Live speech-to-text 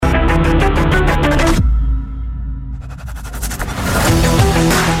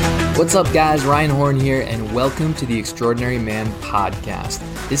What's up, guys? Ryan Horn here, and welcome to the Extraordinary Man Podcast.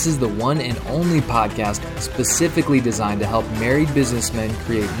 This is the one and only podcast specifically designed to help married businessmen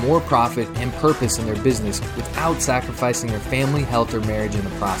create more profit and purpose in their business without sacrificing their family, health, or marriage in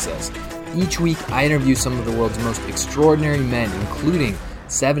the process. Each week, I interview some of the world's most extraordinary men, including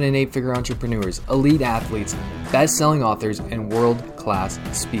 7- and 8-figure entrepreneurs, elite athletes, best-selling authors, and world-class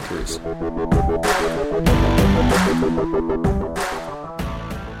speakers.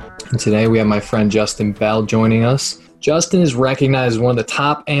 And today we have my friend Justin Bell joining us. Justin is recognized as one of the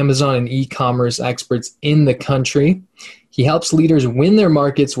top Amazon and e-commerce experts in the country. He helps leaders win their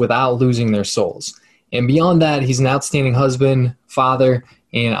markets without losing their souls. And beyond that, he's an outstanding husband, father,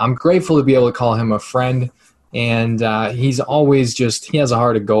 and I'm grateful to be able to call him a friend. And he has a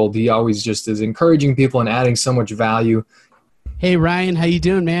heart of gold. He always just is encouraging people and adding so much value. Hey, Ryan, how you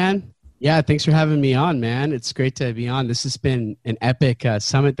doing, man? Yeah, thanks for having me on, man. It's great to be on. This has been an epic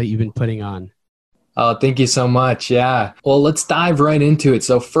summit that you've been putting on. Oh, thank you so much. Yeah. Well, let's dive right into it.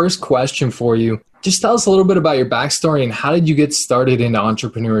 So first question for you, just tell us a little bit about your backstory and how did you get started into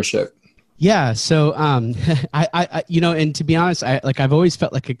entrepreneurship? Yeah. So, I and to be honest, I've always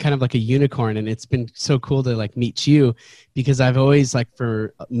felt like a unicorn, and it's been so cool to meet you because I've always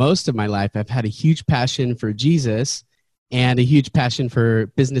for most of my life, I've had a huge passion for Jesus and a huge passion for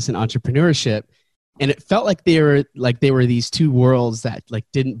business and entrepreneurship. And it felt like they were these two worlds that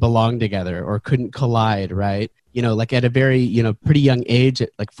didn't belong together or couldn't collide. Right. At a very, pretty young age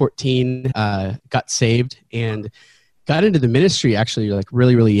at 14, got saved and got into the ministry actually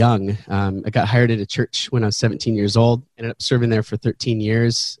really, really young. I got hired at a church when I was 17 years old, ended up serving there for 13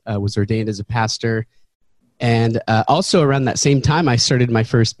 years, was ordained as a pastor. And also around that same time, I started my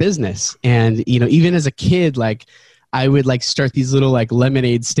first business. And, even as a kid, I would start these little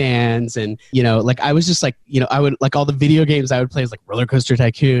lemonade stands and, I was just I would all the video games I would play was Roller Coaster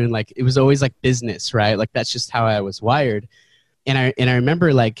Tycoon. It was always business, right? That's just how I was wired. And I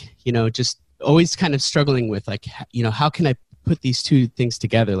remember just always kind of struggling with how can I put these two things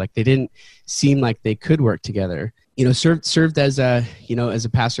together? They didn't seem like they could work together. Served as a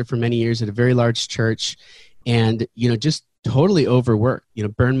pastor for many years at a very large church and, just totally overworked,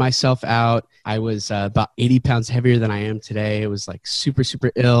 burned myself out. I was about 80 pounds heavier than I am today. I was super,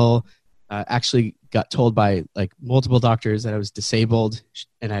 super ill. Actually got told by multiple doctors that I was disabled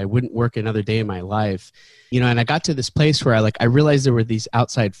and I wouldn't work another day in my life. And I got to this place where I realized there were these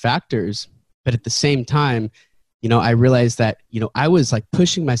outside factors, but at the same time, I realized that, I was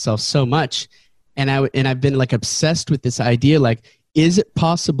pushing myself so much and I've been obsessed with this idea, is it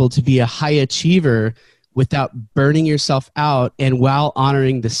possible to be a high achiever without burning yourself out and while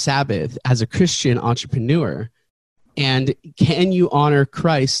honoring the Sabbath as a Christian entrepreneur? And can you honor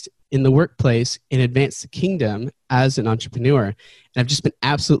Christ in the workplace and advance the kingdom as an entrepreneur? And I've just been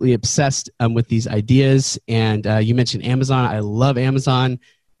absolutely obsessed with these ideas. And you mentioned Amazon. I love Amazon.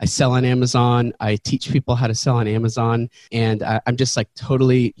 I sell on Amazon. I teach people how to sell on Amazon. And I'm just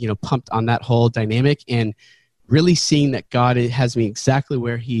totally, pumped on that whole dynamic and really seeing that God has me exactly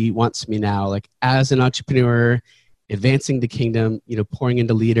where he wants me now, as an entrepreneur, advancing the kingdom, pouring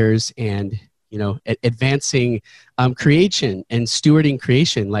into leaders and, advancing creation and stewarding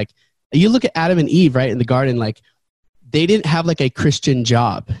creation. You look at Adam and Eve, right, in the garden, they didn't have a Christian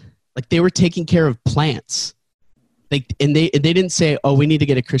job. They were taking care of plants. And they didn't say, oh, we need to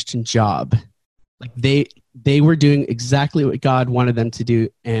get a Christian job. They were doing exactly what God wanted them to do.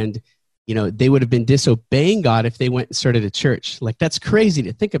 And they would have been disobeying God if they went and started a church. That's crazy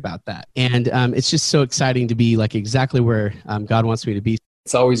to think about that. And it's just so exciting to be exactly where God wants me to be.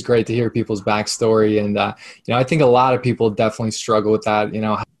 It's always great to hear people's backstory. And, I think a lot of people definitely struggle with that.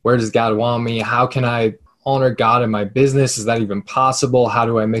 Where does God want me? How can I honor God in my business? Is that even possible? How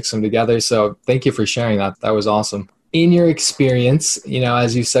do I mix them together? So thank you for sharing that. That was awesome. In your experience,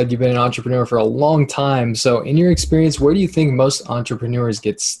 as you said, you've been an entrepreneur for a long time. So in your experience, where do you think most entrepreneurs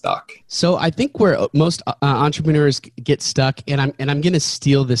get stuck? So I think where most entrepreneurs get stuck, and I'm going to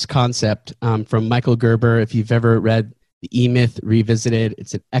steal this concept from Michael Gerber. If you've ever read The E-Myth Revisited,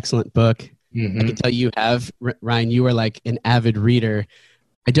 it's an excellent book. Mm-hmm. I can tell you have, Ryan, you are an avid reader.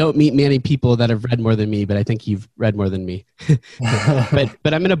 I don't meet many people that have read more than me, but I think you've read more than me. but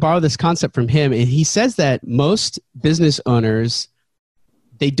I'm going to borrow this concept from him. And he says that most business owners,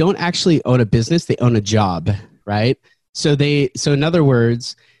 they don't actually own a business, they own a job, right? So in other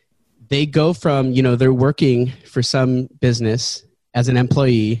words, they go from, they're working for some business as an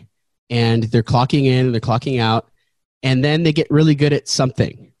employee and they're clocking in, they're clocking out, and then they get really good at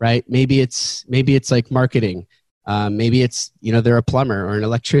something, right? Maybe it's marketing. Maybe it's, they're a plumber or an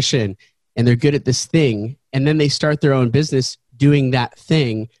electrician and they're good at this thing. And then they start their own business doing that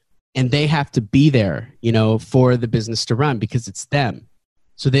thing and they have to be there, for the business to run because it's them.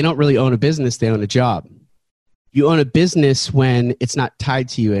 So they don't really own a business, they own a job. You own a business when it's not tied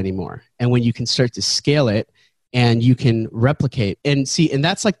to you anymore, and when you can start to scale it and you can replicate and see. And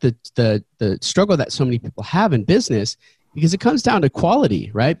that's like the struggle that so many people have in business, because it comes down to quality,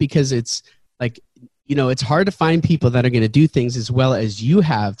 right? Because it's like, it's hard to find people that are going to do things as well as you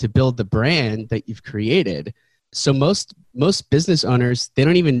have to build the brand that you've created. So most business owners, they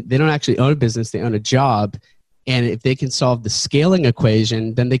don't actually own a business, they own a job. And if they can solve the scaling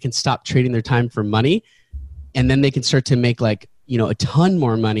equation, then they can stop trading their time for money. And then they can start to make a ton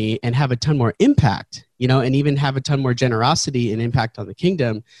more money and have a ton more impact, and even have a ton more generosity and impact on the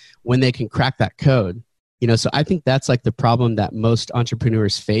kingdom when they can crack that code. So I think that's like the problem that most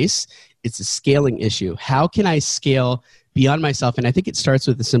entrepreneurs face. It's a scaling issue. How can I scale beyond myself? And I think it starts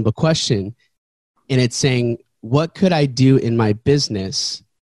with a simple question. And it's saying, what could I do in my business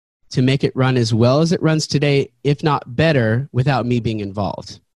to make it run as well as it runs today, if not better, without me being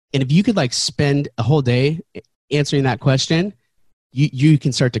involved? And if you could spend a whole day answering that question, you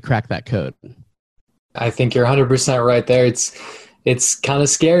can start to crack that code. I think you're 100% right there. It's kind of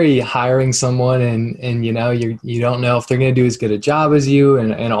scary hiring someone and you don't know if they're going to do as good a job as you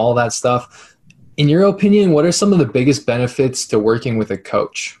and all that stuff. In your opinion, what are some of the biggest benefits to working with a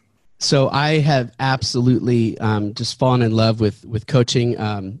coach? So I have absolutely just fallen in love with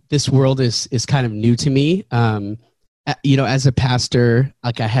coaching. This world is kind of new to me. As a pastor,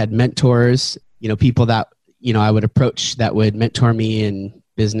 I had mentors, people that, I would approach that would mentor me in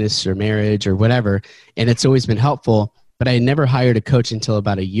business or marriage or whatever. And it's always been helpful, but I had never hired a coach until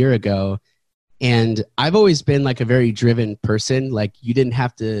about a year ago. And I've always been a very driven person. You didn't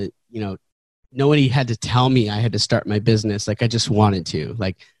have to, nobody had to tell me I had to start my business. I just wanted to,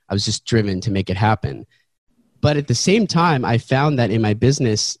 I was just driven to make it happen. But at the same time, I found that in my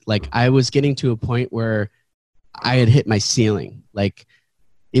business, I was getting to a point where I had hit my ceiling.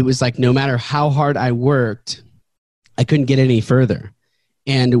 It was no matter how hard I worked, I couldn't get any further.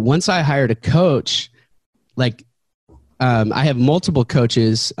 And once I hired a coach, I have multiple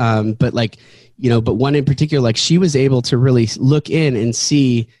coaches, but one in particular, she was able to really look in and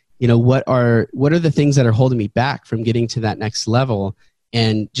see, what are the things that are holding me back from getting to that next level.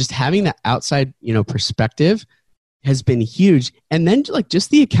 And just having that outside, perspective has been huge. And then just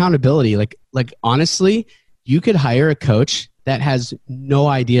the accountability, honestly, you could hire a coach that has no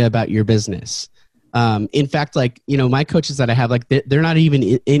idea about your business. In fact, my coaches that I have, they're not even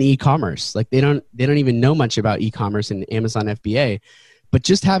in e-commerce. They don't even know much about e-commerce and Amazon FBA, but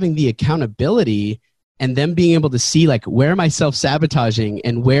just having the accountability and them being able to see where am I self-sabotaging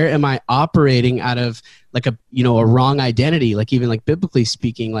and where am I operating out of a wrong identity, even biblically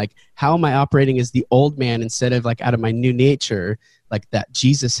speaking, how am I operating as the old man instead of out of my new nature, that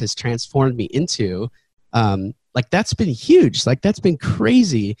Jesus has transformed me into. That's been huge. That's been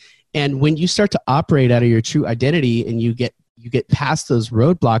crazy. And when you start to operate out of your true identity and you get past those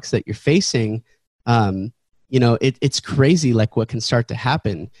roadblocks that you're facing, it's crazy what can start to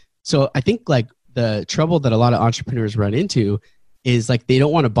happen. So I think the trouble that a lot of entrepreneurs run into is they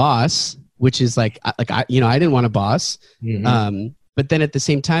don't want a boss, which is I didn't want a boss. Mm-hmm. But then at the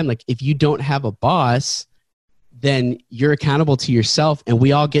same time, if you don't have a boss, then you're accountable to yourself. And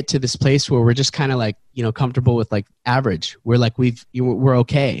we all get to this place where we're just kind of comfortable with average. We're we're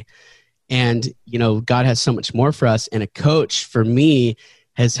okay. And, God has so much more for us. And a coach for me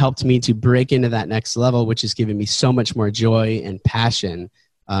has helped me to break into that next level, which has given me so much more joy and passion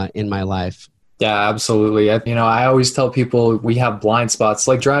in my life. Yeah, absolutely. I always tell people we have blind spots.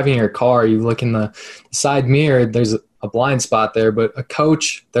 Like driving your car, you look in the side mirror, there's a blind spot there, but a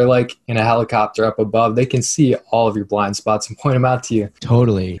coach, they're in a helicopter up above. They can see all of your blind spots and point them out to you.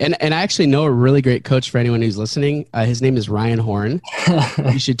 Totally. And I actually know a really great coach for anyone who's listening. His name is Ryan Horn.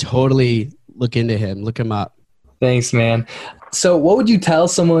 You should totally look into him. Look him up. Thanks, man. So what would you tell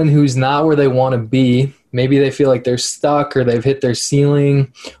someone who's not where they want to be? Maybe they feel like they're stuck or they've hit their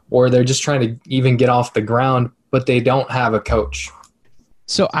ceiling or they're just trying to even get off the ground, but they don't have a coach.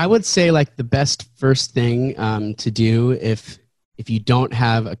 So I would say the best first thing to do if you don't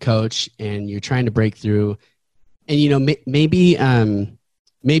have a coach and you're trying to break through, and maybe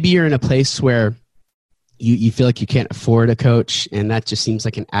you're in a place where you feel like you can't afford a coach, and that just seems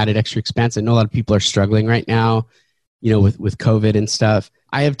like an added extra expense. I know a lot of people are struggling right now, with COVID and stuff.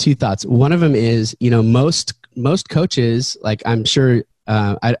 I have two thoughts. One of them is, most coaches, I'm sure,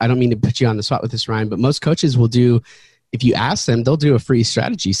 I don't mean to put you on the spot with this, Ryan, but most coaches will do, if you ask them, they'll do a free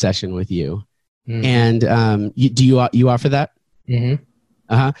strategy session with you. Mm-hmm. And you offer that? Mm-hmm.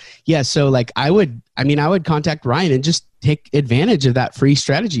 Uh-huh. Yeah. So I would contact Ryan and just take advantage of that free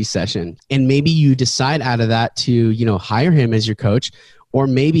strategy session. And maybe you decide out of that to, you know, hire him as your coach, or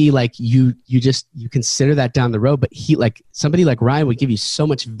maybe like you consider that down the road, but somebody like Ryan would give you so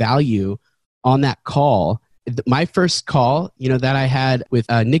much value on that call. My first call, you know, that I had with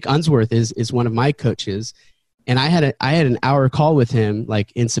Nick Unsworth is one of my coaches. And I had an hour call with him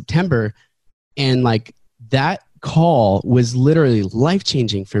like in September, and like that call was literally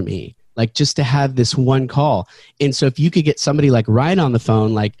life-changing for me. Like just to have this one call. And so if you could get somebody like Ryan on the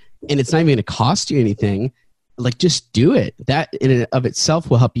phone, like, and it's not even going to cost you anything, like just do it. That in and of itself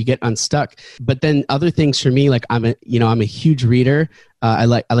will help you get unstuck. But then other things for me, like I'm a huge reader. I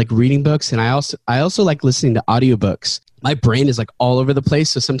like reading books, and I also like listening to audiobooks. My brain is like all over the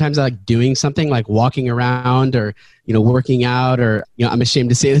place. So sometimes I like doing something like walking around or, you know, working out, or, you know, I'm ashamed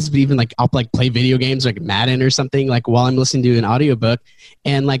to say this, but even like I'll like play video games like Madden or something like while I'm listening to an audiobook.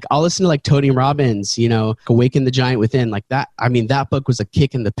 And like I'll listen to like Tony Robbins, you know, Awaken the Giant Within, like that. I mean, that book was a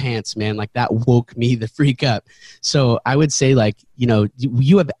kick in the pants, man. Like that woke me the freak up. So I would say like, you know,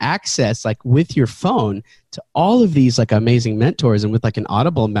 you have access like with your phone to all of these like amazing mentors, and with like an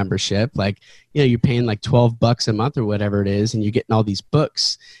Audible membership, like, you know, you're paying like $12 a month or whatever it is, and you're getting all these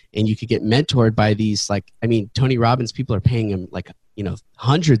books, and you could get mentored by these, like, I mean, Tony Robbins, people are paying him like, you know,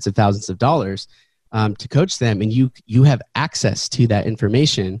 hundreds of thousands of dollars to coach them, and you have access to that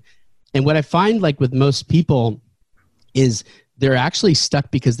information. And what I find like with most people is they're actually stuck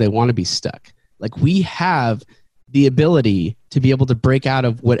because they want to be stuck. Like we have the ability to be able to break out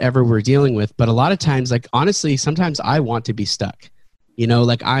of whatever we're dealing with. But a lot of times, like, honestly, sometimes I want to be stuck, you know,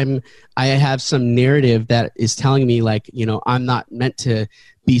 like I have some narrative that is telling me like, you know, I'm not meant to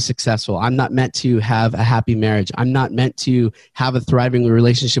be successful. I'm not meant to have a happy marriage. I'm not meant to have a thriving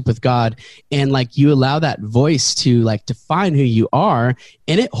relationship with God. And like you allow that voice to like define who you are,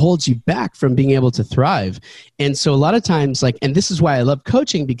 and it holds you back from being able to thrive. And so a lot of times, like, and this is why I love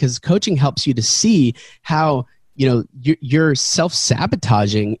coaching, because coaching helps you to see how, you know, you're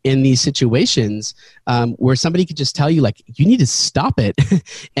self-sabotaging in these situations where somebody could just tell you like, you need to stop it.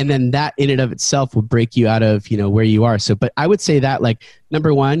 And then that in and of itself will break you out of, you know, where you are. So, but I would say that like,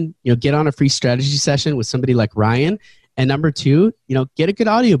 number one, you know, get on a free strategy session with somebody like Ryan. And number two, you know, get a good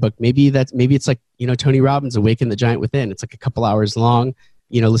audiobook. Maybe it's like, you know, Tony Robbins, Awaken the Giant Within. It's like a couple hours long,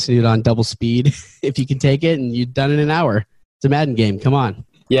 you know, listen to it on double speed if you can take it, and you've done it in an hour. It's a Madden game. Come on.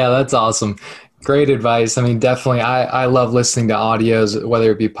 Yeah, that's awesome. Great advice. I mean, definitely, I love listening to audios,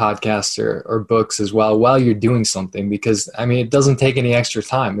 whether it be podcasts or books as well, while you're doing something, because, I mean, it doesn't take any extra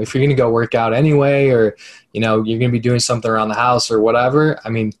time. If you're going to go work out anyway, or, you know, you're going to be doing something around the house or whatever, I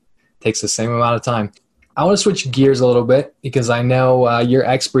mean, it takes the same amount of time. I want to switch gears a little bit, because I know your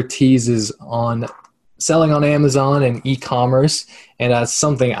expertise is on selling on Amazon and e-commerce, and that's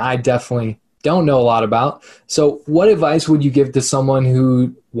something I definitely don't know a lot about. So what advice would you give to someone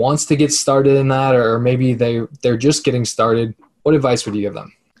who wants to get started in that, or maybe they're just getting started? What advice would you give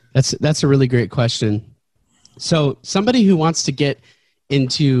them? That's a really great question. So somebody who wants to get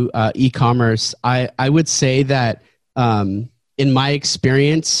into e-commerce, I would say that in my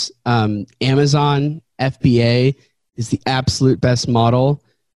experience, Amazon FBA is the absolute best model,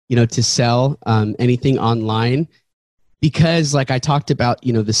 you know, to sell anything online. Because like I talked about,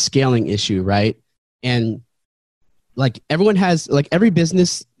 you know, the scaling issue, right? And like everyone has, like every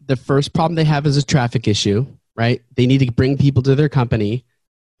business, the first problem they have is a traffic issue, right? They need to bring people to their company.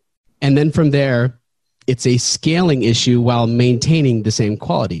 And then from there, it's a scaling issue while maintaining the same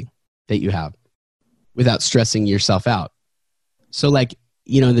quality that you have without stressing yourself out. So like,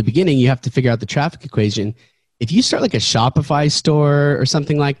 you know, in the beginning, you have to figure out the traffic equation. If you start like a Shopify store or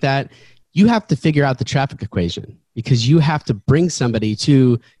something like that, you have to figure out the traffic equation, because you have to bring somebody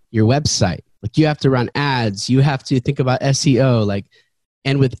to your website. Like you have to run ads, you have to think about SEO, like,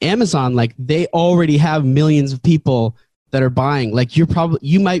 and with Amazon, like they already have millions of people that are buying. Like you're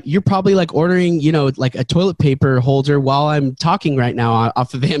probably like ordering, you know, like a toilet paper holder while I'm talking right now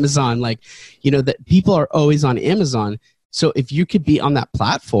off of Amazon. Like, you know, that people are always on Amazon. So if you could be on that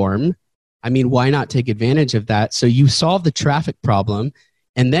platform, I mean, why not take advantage of that? So you solve the traffic problem.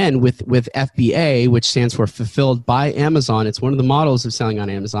 And then with FBA, which stands for Fulfilled by Amazon, it's one of the models of selling on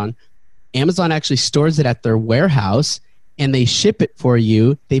Amazon. Amazon actually stores it at their warehouse, and they ship it for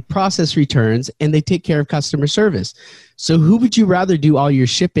you. They process returns, and they take care of customer service. So who would you rather do all your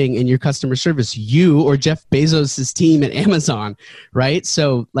shipping and your customer service, you or Jeff Bezos' team at Amazon, right?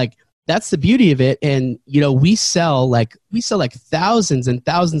 So like that's the beauty of it. And, you know, we sell like thousands and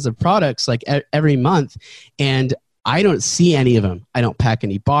thousands of products like every month, and I don't see any of them. I don't pack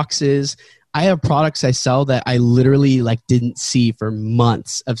any boxes. I have products I sell that I literally like didn't see for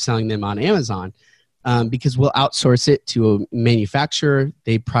months of selling them on Amazon. because we'll outsource it to a manufacturer.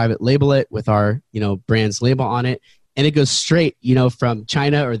 They private label it with our, brand's label on it. And it goes straight, from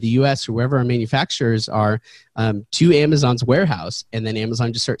China or the US or wherever our manufacturers are, to Amazon's warehouse. And then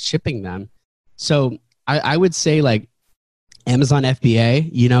Amazon just starts shipping them. So I would say like Amazon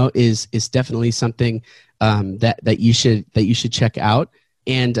FBA, is definitely something that you should check out.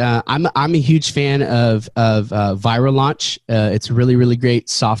 And I'm a huge fan of Viral Launch. It's really, really great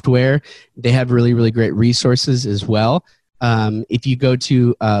software. They have really, really great resources as well. If you go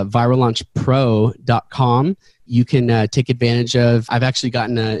to ViralLaunchPro.com, you can take advantage of. I've actually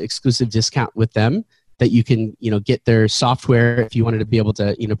gotten an exclusive discount with them that you can, get their software if you wanted to be able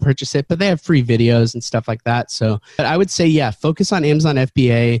to, purchase it. But they have free videos and stuff like that. So, but I would say, yeah, focus on Amazon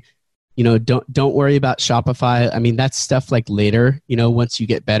FBA. Don't worry about Shopify. I mean, that's stuff like later, once you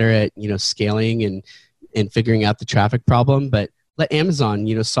get better at, scaling and figuring out the traffic problem. But let Amazon,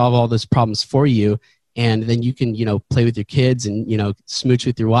 solve all those problems for you. And then you can, play with your kids and, smooch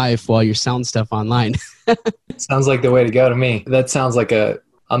with your wife while you're selling stuff online. Sounds like the way to go to me. That sounds like a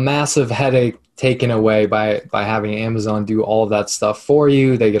massive headache taken away by having Amazon do all of that stuff for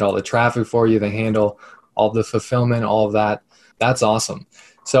you. They get all the traffic for you. They handle all the fulfillment, all of that. That's awesome.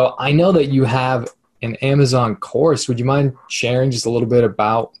 So I know that you have an Amazon course. Would you mind sharing just a little bit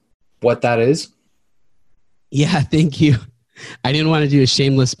about what that is? Yeah, thank you. I didn't want to do a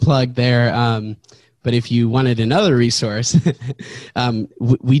shameless plug there. But if you wanted another resource,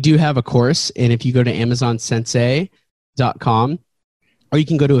 we do have a course. And if you go to AmazonSensei.com, or you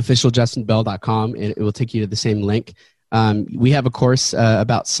can go to officialjustinbell.com and it will take you to the same link. We have a course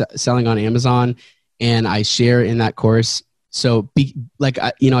about selling on Amazon, and I share in that course. So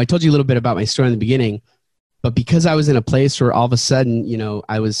I told you a little bit about my story in the beginning, but because I was in a place where all of a sudden,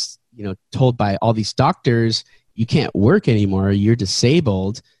 I was, told by all these doctors, you can't work anymore, you're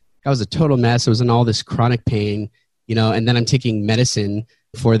disabled. I was a total mess. I was in all this chronic pain, and then I'm taking medicine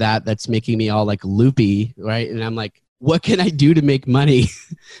for that. That's making me all like loopy. Right. And I'm like, what can I do to make money?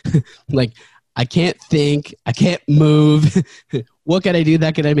 Like, I can't think, I can't move. What can I do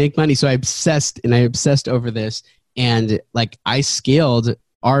that can I make money? So I obsessed over this. And like, I scaled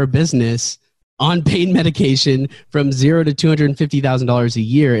our business on pain medication from $0 to $250,000 a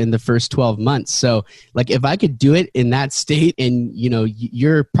year in the first 12 months. So like, if I could do it in that state, and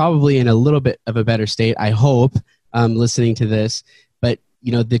you're probably in a little bit of a better state, I hope, listening to this, but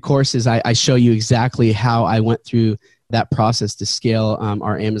the course is, I show you exactly how I went through that process to scale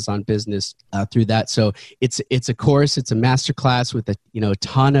our Amazon business through that. So it's a course, it's a masterclass with a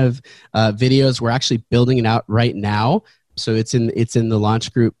ton of videos. We're actually building it out right now. So it's in the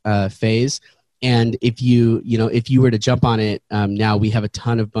launch group phase. And if you were to jump on it now, we have a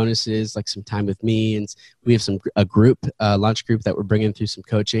ton of bonuses, like some time with me, and we have a launch group that we're bringing through some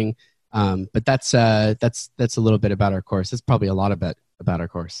coaching. But that's a little bit about our course. That's probably a lot about our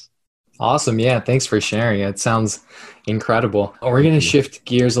course. Awesome. Yeah. Thanks for sharing. It sounds incredible. We're going to shift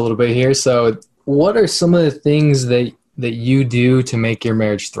gears a little bit here. So what are some of the things that you do to make your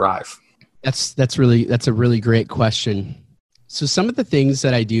marriage thrive? That's a really great question. So some of the things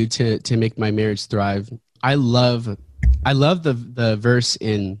that I do to make my marriage thrive, I love the verse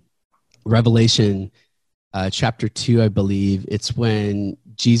in Revelation chapter 2, I believe. It's when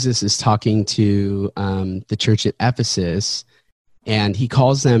Jesus is talking to the church at Ephesus, and he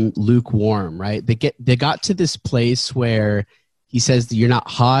calls them lukewarm, right? They got to this place where he says that you're not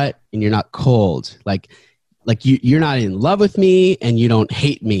hot and you're not cold. Like you're not in love with me and you don't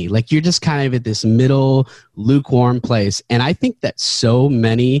hate me. Like, you're just kind of at this middle lukewarm place. And I think that so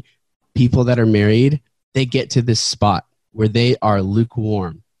many people that are married, they get to this spot where they are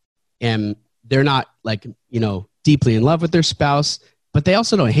lukewarm, and they're not like, deeply in love with their spouse, but they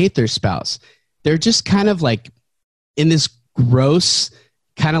also don't hate their spouse. They're just kind of like in this gross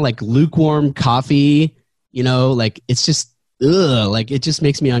kind of like lukewarm coffee, like it's just like it just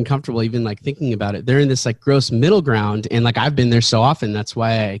makes me uncomfortable even like thinking about it. They're in this like gross middle ground, and like I've been there so often, that's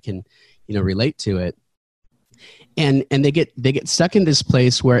why I can relate to it. And they get stuck in this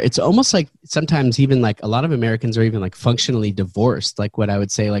place where it's almost like sometimes even like a lot of Americans are even like functionally divorced. Like, what I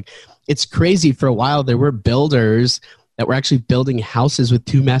would say, like, it's crazy. For a while there were builders that were actually building houses with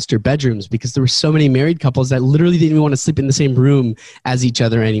 2 master bedrooms because there were so many married couples that literally didn't even want to sleep in the same room as each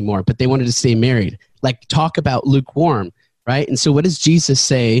other anymore, but they wanted to stay married. Like, talk about lukewarm, right? And so what does Jesus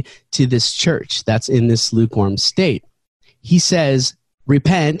say to this church that's in this lukewarm state? He says,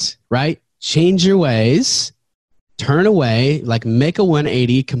 repent, right? Change your ways, turn away, like make a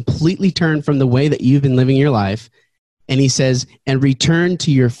 180, completely turn from the way that you've been living your life. And he says, and return to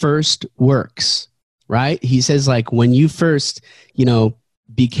your first works. Right? He says, like, when you first,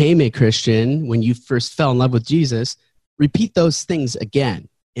 became a Christian, when you first fell in love with Jesus, repeat those things again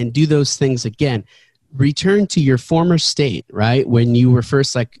and do those things again. Return to your former state, right? When you were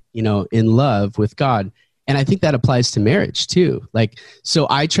first in love with God. And I think that applies to marriage too. So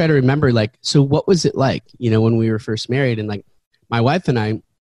I try to remember, so what was it like, when we were first married? And my wife and I,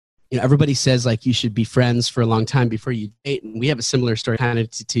 everybody says you should be friends for a long time before you date. And we have a similar story kind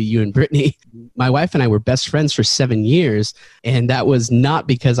of to you and Brittany. My wife and I were best friends for 7 years. And that was not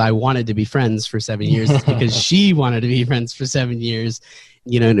because I wanted to be friends for 7 years. It's because she wanted to be friends for 7 years.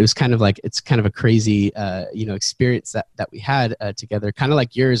 And it was kind of it's kind of a crazy, experience that we had together, kind of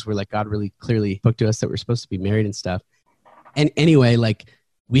like yours, where God really clearly spoke to us that we're supposed to be married and stuff. And anyway,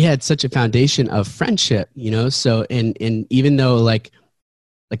 we had such a foundation of friendship, so, and even though I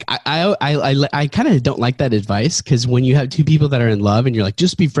kind of don't like that advice, because when you have two people that are in love and you're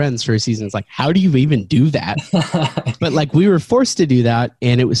just be friends for a season, it's how do you even do that? But we were forced to do that,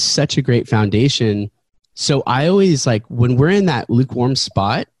 and it was such a great foundation. So I always when we're in that lukewarm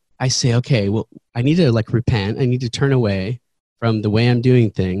spot, I say, okay, well, I need to repent. I need to turn away from the way I'm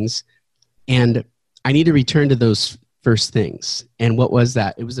doing things. And I need to return to those first things. And what was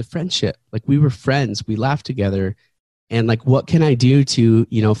that? It was a friendship. We were friends, we laughed together. And what can I do to,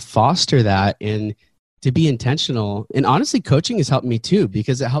 foster that and to be intentional? And honestly, coaching has helped me too,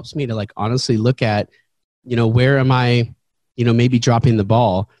 because it helps me to honestly look at, where am I, maybe dropping the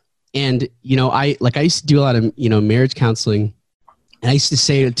ball. And, I used to do a lot of, marriage counseling. And I used to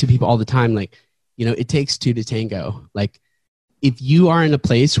say to people all the time, it takes two to tango. If you are in a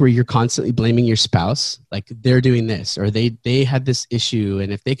place where you're constantly blaming your spouse, they're doing this, or they had this issue,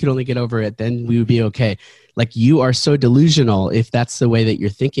 and if they could only get over it, then we would be okay. You are so delusional if that's the way that you're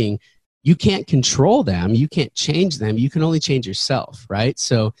thinking. You can't control them. You can't change them. You can only change yourself, right?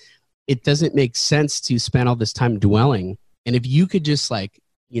 So it doesn't make sense to spend all this time dwelling. And if you could just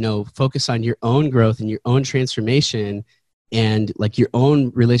focus on your own growth and your own transformation and your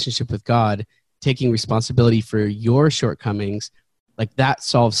own relationship with God, taking responsibility for your shortcomings, that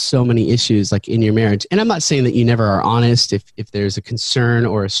solves so many issues in your marriage. And I'm not saying that you never are honest if there's a concern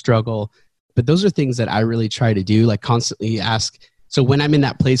or a struggle, but those are things that I really try to do, constantly ask. So when I'm in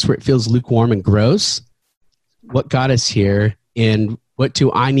that place where it feels lukewarm and gross, what got us here, and what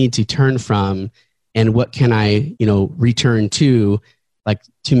do I need to turn from, and what can I, return to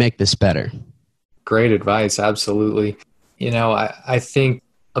make this better? Great advice. Absolutely. I think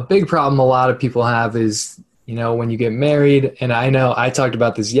a big problem a lot of people have is, when you get married, and I know I talked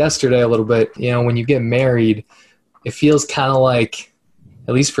about this yesterday a little bit, when you get married, it feels kind of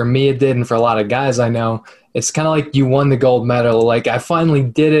at least for me it did, and for a lot of guys I know, it's kind of you won the gold medal. I finally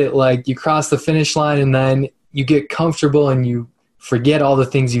did it. You cross the finish line, and then you get comfortable and you forget all the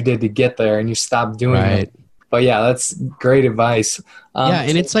things you did to get there, and you stop doing it. But yeah, that's great advice.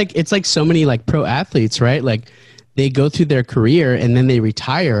 And it's like so many pro athletes, right? They go through their career and then they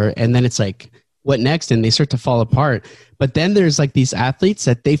retire, and then it's what next? And they start to fall apart. But then there's these athletes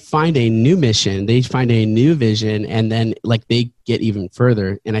that they find a new mission, they find a new vision, and then they get even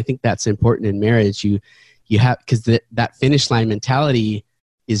further. And I think that's important in marriage. You have, because that finish line mentality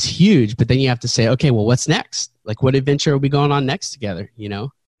is huge, but then you have to say, okay, well, what's next? What adventure are we going on next together? But yeah,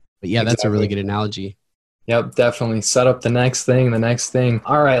 exactly. That's a really good analogy. Yep, definitely. Set up the next thing.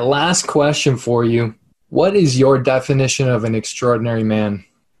 All right, last question for you. What is your definition of an extraordinary man?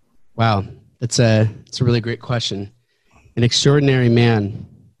 Wow, it's a really great question. An extraordinary man.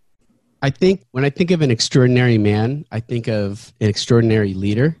 I think when I think of an extraordinary man, I think of an extraordinary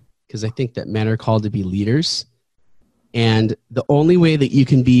leader, because I think that men are called to be leaders. And the only way that you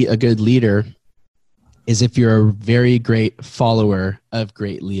can be a good leader is if you're a very great follower of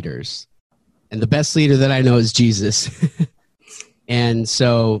great leaders. And the best leader that I know is Jesus. And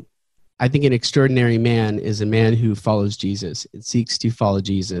so I think an extraordinary man is a man who follows Jesus and seeks to follow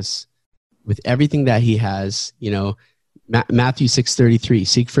Jesus with everything that he has. Matthew 6:33,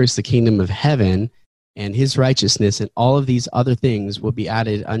 seek first the kingdom of heaven and his righteousness, and all of these other things will be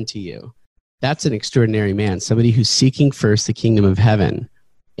added unto you. That's an extraordinary man, somebody who's seeking first the kingdom of heaven.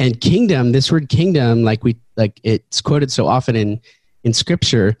 And kingdom, this word kingdom, it's quoted so often in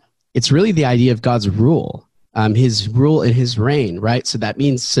scripture, it's really the idea of God's rule, his rule and his reign, right? So that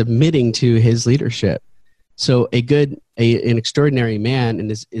means submitting to his leadership. So an extraordinary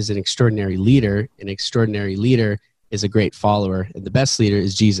man is an extraordinary leader. An extraordinary leader is a great follower, and the best leader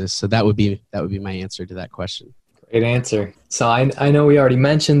is Jesus. So that would be my answer to that question. Great answer. So I know we already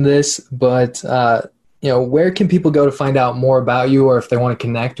mentioned this, but where can people go to find out more about you, or if they want to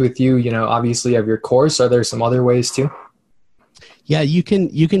connect with you? Obviously you have your course. Are there some other ways too? Yeah, you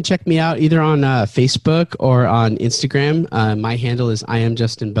can check me out either on Facebook or on Instagram. My handle is I am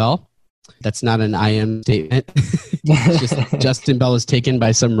Justin Bell. That's not an I am statement. It's just Justin Bell was taken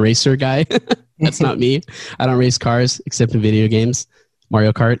by some racer guy. That's not me. I don't race cars except in video games,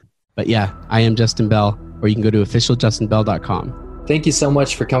 Mario Kart. But yeah, I am Justin Bell, or you can go to officialjustinbell.com. Thank you so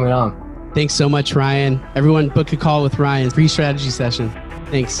much for coming on. Thanks so much, Ryan. Everyone book a call with Ryan. Free strategy session.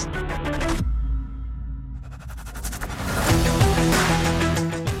 Thanks.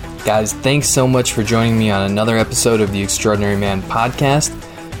 Guys, thanks so much for joining me on another episode of the Extraordinary Man podcast.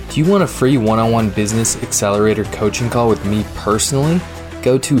 Do you want a free one-on-one business accelerator coaching call with me personally?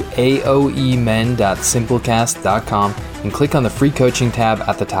 Go to aoemen.simplecast.com and click on the free coaching tab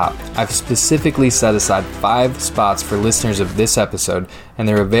at the top. I've specifically set aside 5 spots for listeners of this episode, and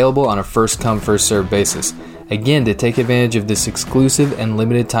they're available on a first-come, first-served basis. Again, to take advantage of this exclusive and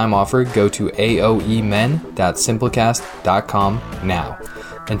limited time offer, go to aoemen.simplecast.com now.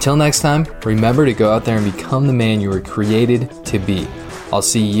 Until next time, remember to go out there and become the man you were created to be. I'll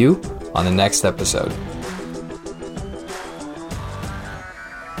see you on the next episode.